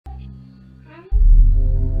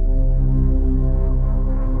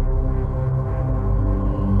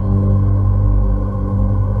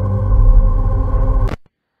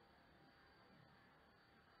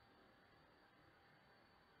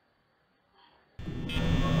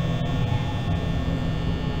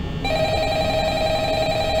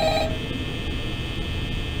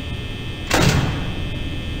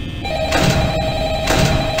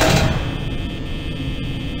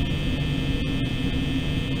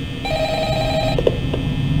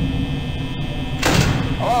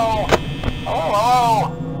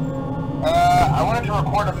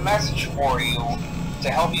for you to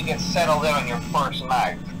help you get settled in on your first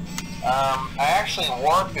night. I actually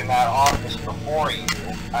worked in that office before you.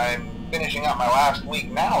 I'm finishing up my last week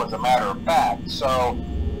now, as a matter of fact, so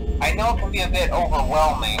I know it can be a bit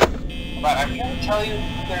overwhelming, but I'm here to tell you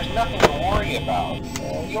there's nothing to worry about.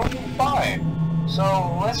 You'll be fine.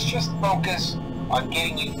 So let's just focus on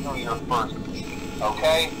getting you through your first week,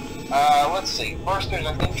 okay? Let's see. First, there's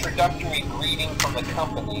an introductory greeting from the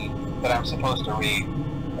company that I'm supposed to read.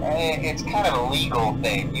 It's kind of a legal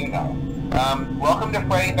thing, you know. Welcome to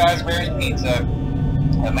Freddy Fazbear's Pizza,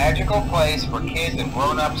 a magical place for kids and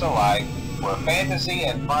grown-ups alike, where fantasy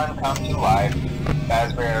and fun come to life.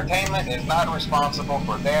 Fazbear Entertainment is not responsible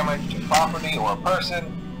for damage to property or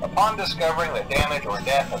person. Upon discovering that damage or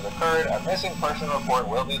death has occurred, a missing person report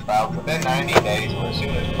will be filed within 90 days or as soon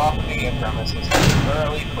as property and premises have been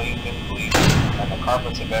thoroughly cleaned and bleached and the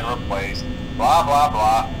carpets have been replaced. Blah, blah,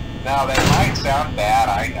 blah. Now, that might sound bad,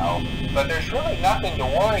 I know, but there's really nothing to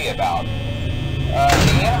worry about.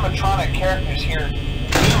 The animatronic characters here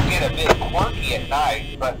do get a bit quirky at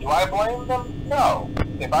night, but do I blame them? No.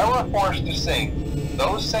 If I were forced to sing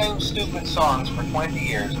those same stupid songs for 20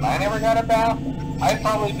 years and I never got a bath, I'd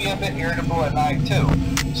probably be a bit irritable at night too.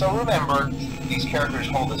 So remember, these characters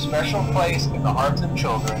hold a special place in the hearts of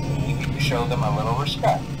children and you need to show them a little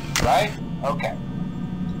respect, right? Okay.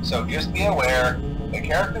 So just be aware, the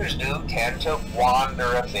characters do tend to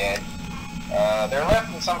wander a bit. They're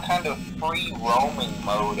left in some kind of free roaming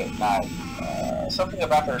mode at night. Something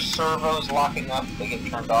about their servos locking up if they get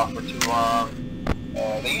turned off for too long.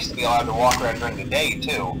 They used to be allowed to walk around during the day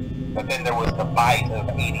too, but then there was the bite of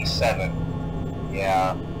 87.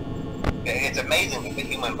 Yeah, it's amazing that the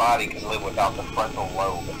human body can live without the frontal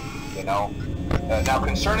lobe, you know? Now,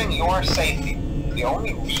 concerning your safety, the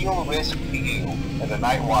only real risk to you as a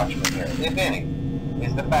night watchman here, if any,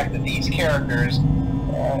 is the fact that these characters,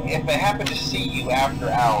 if they happen to see you after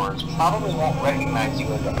hours, probably won't recognize you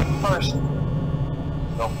as a person.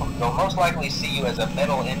 They'll most likely see you as a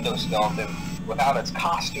metal endoskeleton without its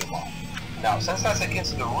costume on. Now, since that's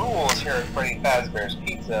against the rules here at Freddy Fazbear's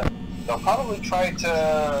Pizza, they'll probably try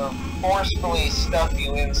to forcefully stuff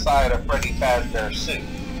you inside a Freddy Fazbear suit.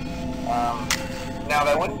 Now,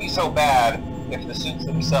 that wouldn't be so bad if the suits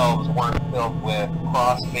themselves weren't filled with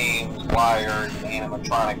cross beams, wires, and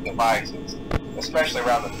animatronic devices, especially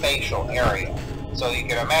around the facial area. So you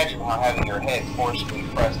can imagine how having your head forcefully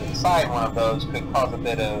pressed inside one of those could cause a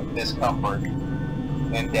bit of discomfort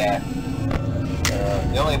and death.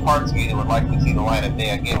 The only parts of you that would likely see the light of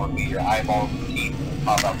day again would be your eyeballs and teeth that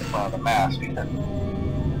pop out the front of the mask.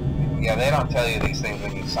 Yeah, they don't tell you these things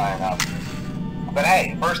when you sign up. But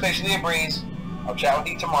hey, first station of the breeze. I'll chat with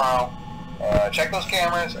you tomorrow. Check those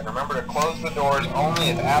cameras and remember to close the doors only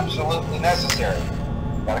if absolutely necessary.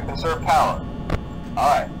 Gotta conserve power.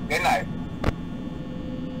 Alright, good night.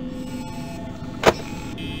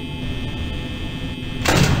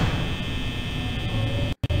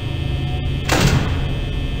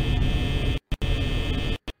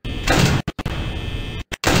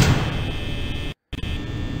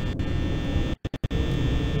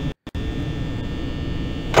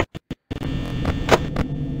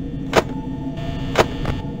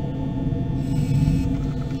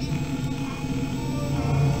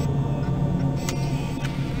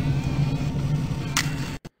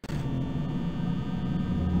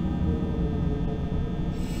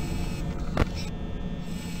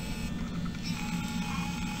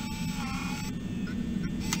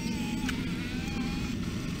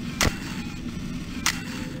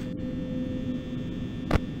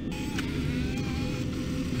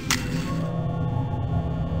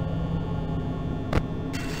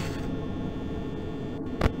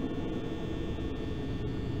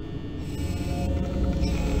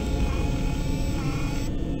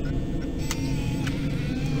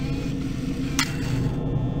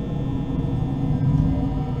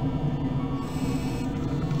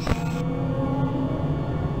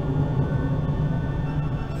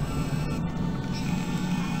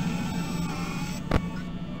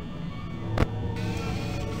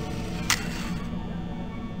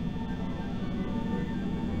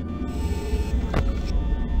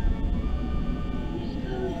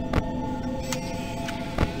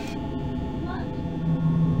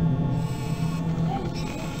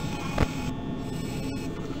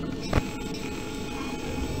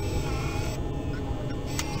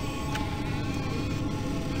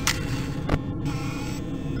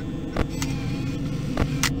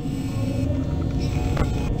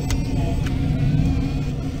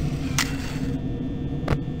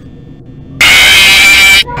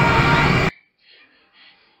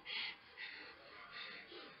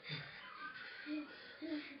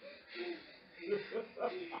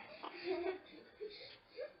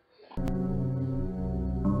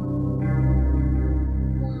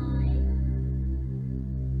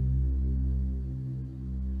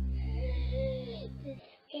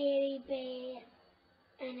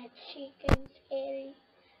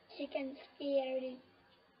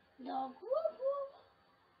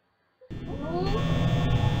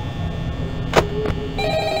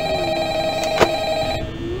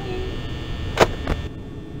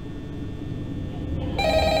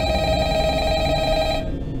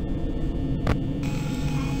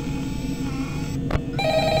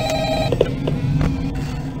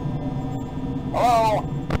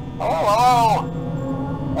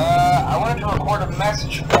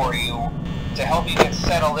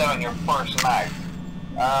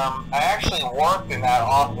 I actually worked in that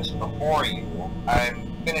office before you.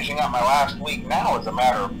 I'm finishing up my last week now, as a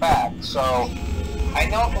matter of fact, so I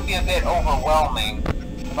know it can be a bit overwhelming,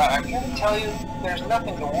 but I'm here to tell you there's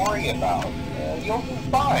nothing to worry about. You'll be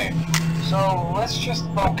fine. So let's just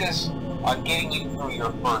focus on getting you through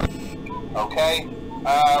your first week, okay?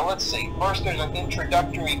 Let's see. First, there's an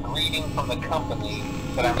introductory greeting from the company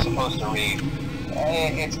that I'm supposed to read.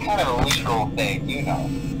 It's kind of a legal thing, you know.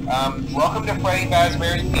 Welcome to Freddy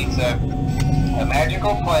Fazbear's Pizza, a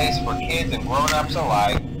magical place for kids and grown-ups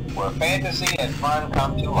alike, where fantasy and fun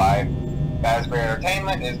come to life. Fazbear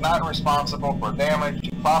Entertainment is not responsible for damage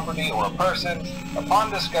to property or person. Upon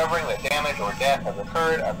discovering that damage or death has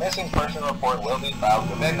occurred, a missing person report will be filed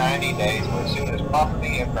within 90 days, or as soon as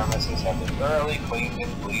property and premises have been thoroughly cleaned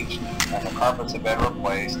and bleached, and the carpets have been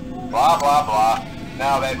replaced. Blah, blah, blah.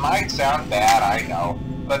 Now, that might sound bad, I know,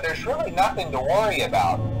 but there's really nothing to worry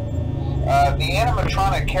about. The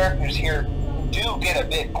animatronic characters here do get a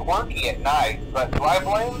bit quirky at night, but do I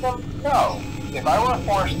blame them? No. If I were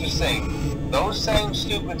forced to sing those same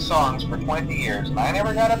stupid songs for 20 years and I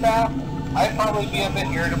never got a bath, I'd probably be a bit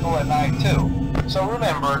irritable at night too. So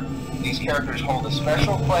remember, these characters hold a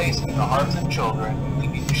special place in the hearts of children, and we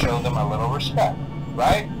need to show them a little respect,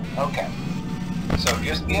 right? Okay. So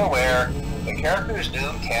just be aware, the characters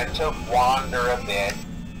do tend to wander a bit.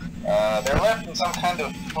 They're left in some kind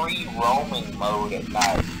of free roaming mode at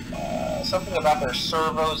night. Something about their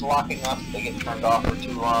servos locking up if they get turned off for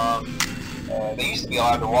too long. They used to be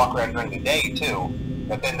allowed to walk around during the day too,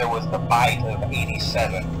 but then there was the bite of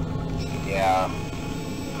 87. Yeah,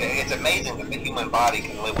 it's amazing that the human body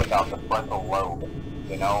can live without the frontal lobe,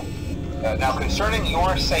 you know? Now concerning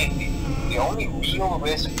your safety, the only real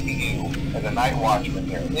risk to you as a night watchman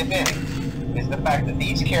here, if any, is the fact that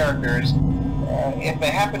these characters, if they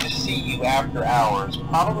happen to see you after hours,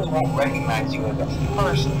 probably won't recognize you as a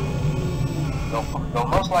person. They'll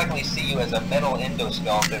most likely see you as a metal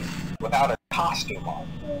endoskeleton without a costume on.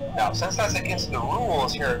 Now, since that's against the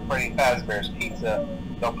rules here at Freddy Fazbear's Pizza,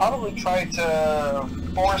 they'll probably try to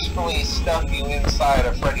forcefully stuff you inside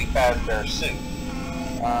a Freddy Fazbear suit.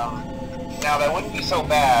 Now, that wouldn't be so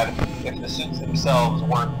bad if the suits themselves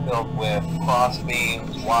weren't filled with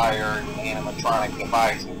crossbeams, wires, and animatronic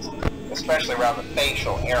devices, especially around the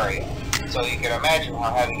facial area. So you can imagine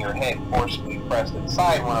how having your head forcefully pressed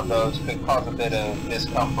inside one of those could cause a bit of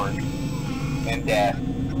discomfort and death.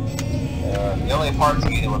 The only parts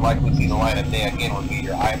of you that would likely see the light of day again would be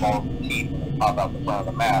your eyeballs and teeth when they pop out the front of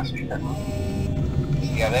the mask.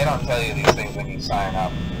 Yeah, they don't tell you these things when you sign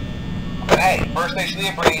up. But hey, first station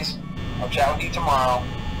of the breeze. I'll chat with you tomorrow.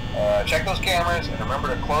 Check those cameras and remember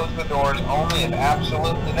to close the doors only if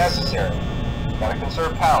absolutely necessary. Gotta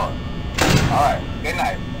conserve power. Alright, good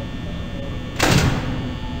night.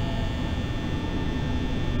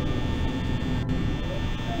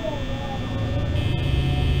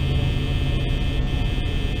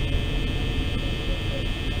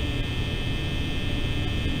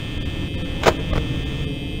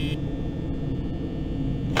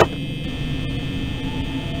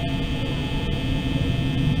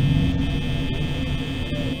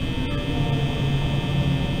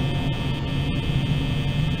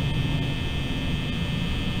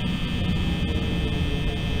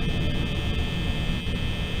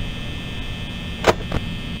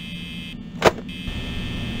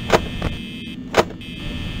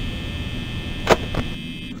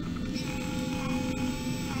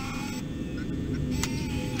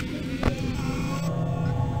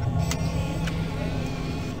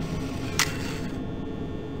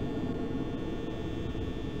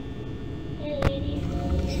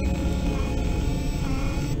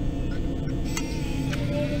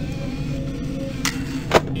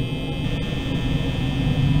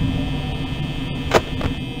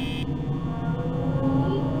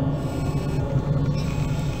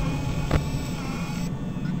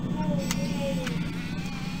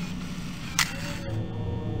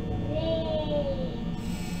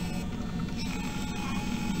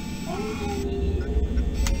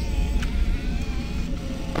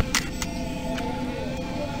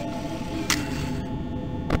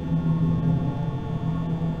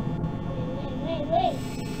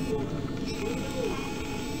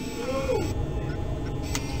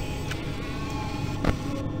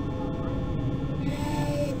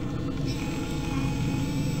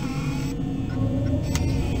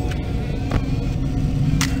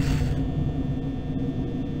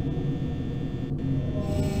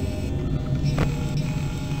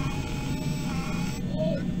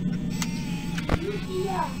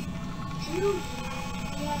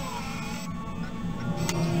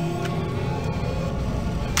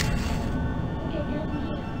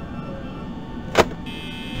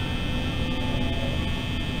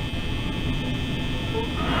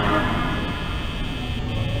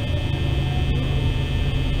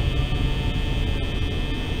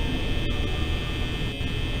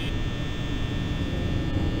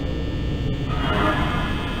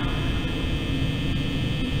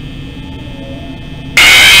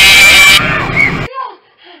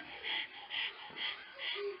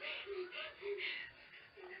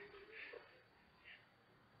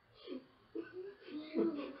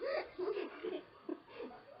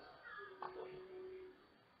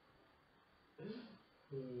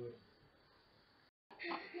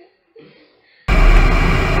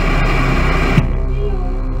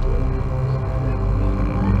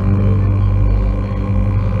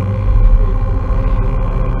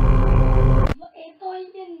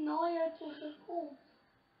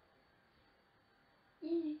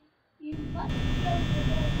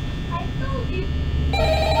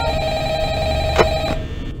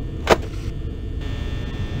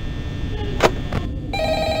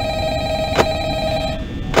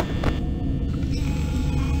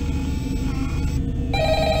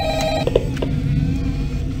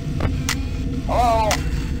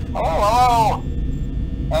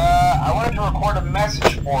 record a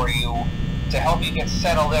message for you to help you get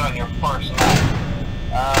settled in on your first night.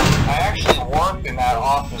 I actually worked in that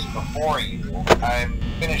office before you. I'm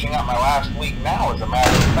finishing up my last week now, as a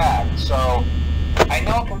matter of fact, so I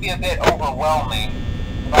know it can be a bit overwhelming,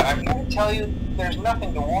 but I'm here to tell you there's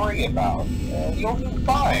nothing to worry about. You'll do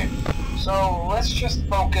fine. So let's just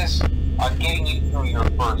focus on getting you through your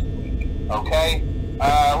first week, okay?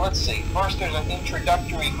 Let's see. First, there's an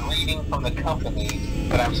introductory greeting from the company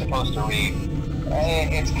that I'm supposed to read.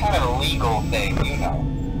 It's kind of a legal thing, you know.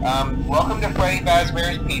 Welcome to Freddy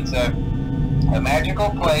Fazbear's Pizza, a magical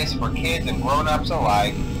place for kids and grown-ups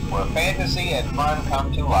alike, where fantasy and fun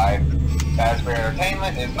come to life. Fazbear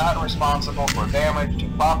Entertainment is not responsible for damage to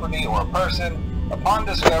property or person. Upon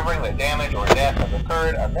discovering that damage or death has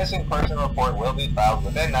occurred, a missing person report will be filed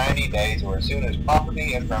within 90 days or as soon as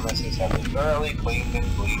property and premises have been thoroughly cleaned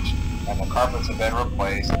and bleached and the carpets have been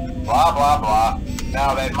replaced. Blah, blah, blah.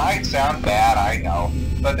 Now, that might sound bad, I know,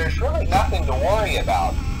 but there's really nothing to worry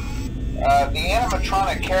about. The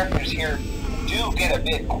animatronic characters here do get a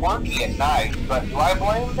bit quirky at night, but do I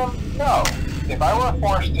blame them? No. If I were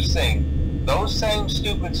forced to sing those same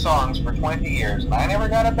stupid songs for 20 years and I never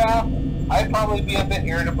got a bath, I'd probably be a bit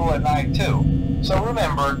irritable at night too. So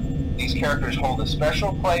remember, these characters hold a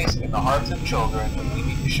special place in the hearts of children and we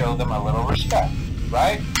need to show them a little respect,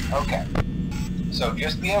 right? Okay. So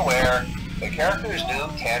just be aware, the characters do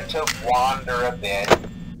tend to wander a bit.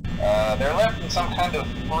 They're left in some kind of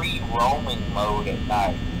free roaming mode at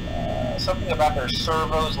night. Something about their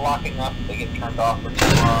servos locking up if they get turned off for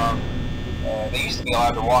too long. They used to be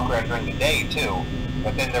allowed to walk around during the day too,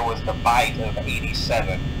 but then there was the bite of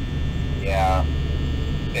 87. Yeah,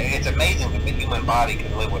 it's amazing that the human body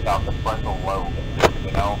can live without the frontal lobe,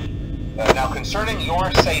 you know? Now, concerning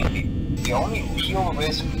your safety, the only real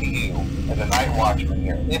risk to you as a night watchman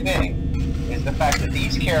here, if any, is the fact that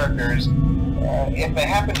these characters, if they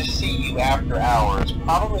happen to see you after hours,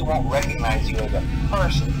 probably won't recognize you as a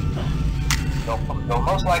person. They'll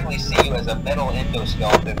most likely see you as a metal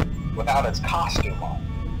endoskeleton without its costume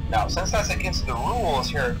on. Now, since that's against the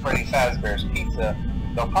rules here at Freddy Fazbear's Pizza,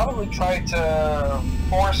 they'll probably try to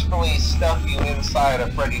forcefully stuff you inside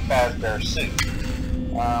a Freddy Fazbear suit.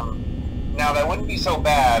 Now, that wouldn't be so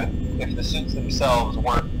bad if the suits themselves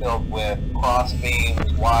weren't filled with cross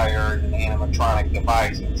beams, wires, and animatronic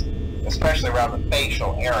devices, especially around the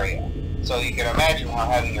facial area. So you can imagine how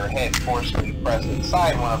having your head forcefully pressed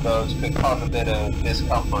inside one of those could cause a bit of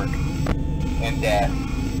discomfort and death.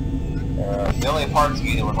 The only parts of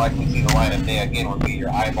you that would likely see the light of day again would be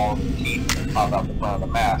your eyeballs and teeth that pop out the front of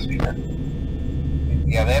the mask here.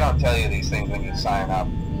 Yeah, they don't tell you these things when you sign up.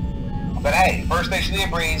 But hey, first station of the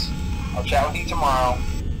breeze. I'll chat with you tomorrow.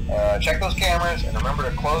 Check those cameras and remember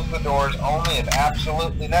to close the doors only if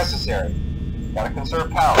absolutely necessary. Gotta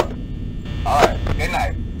conserve power. Alright, good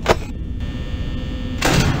night.